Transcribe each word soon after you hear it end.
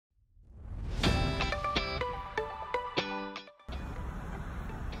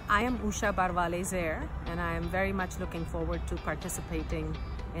I am Usha Barwale Zehr, and I am very much looking forward to participating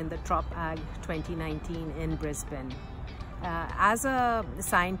in the TropAg 2019 in Brisbane. As a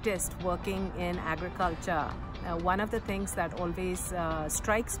scientist working in agriculture, one of the things that always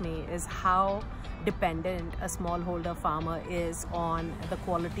strikes me is how dependent a smallholder farmer is on the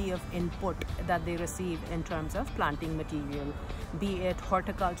quality of input that they receive in terms of planting material, be it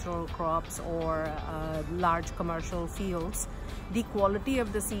horticultural crops or large commercial fields. The quality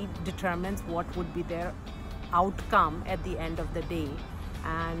of the seed determines what would be their outcome at the end of the day.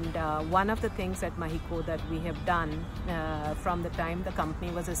 And one of the things at Mahyco that we have done from the time the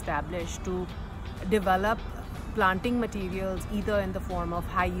company was established to develop planting materials either in the form of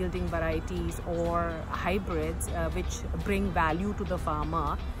high yielding varieties or hybrids which bring value to the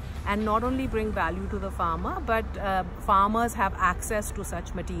farmer, and not only bring value to the farmer, but farmers have access to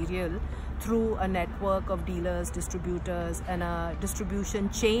such material through a network of dealers, distributors, and a distribution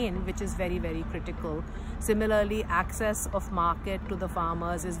chain, which is very, very critical. Similarly, access of market to the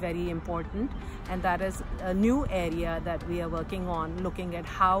farmers is very important, and that is a new area that we are working on, looking at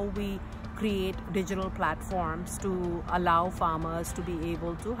how we create digital platforms to allow farmers to be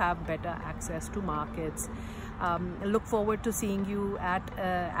able to have better access to markets. Look forward to seeing you at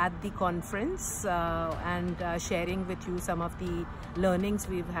the conference and sharing with you some of the learnings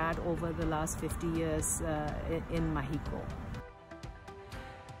we've had over the last 50 years in Mahyco.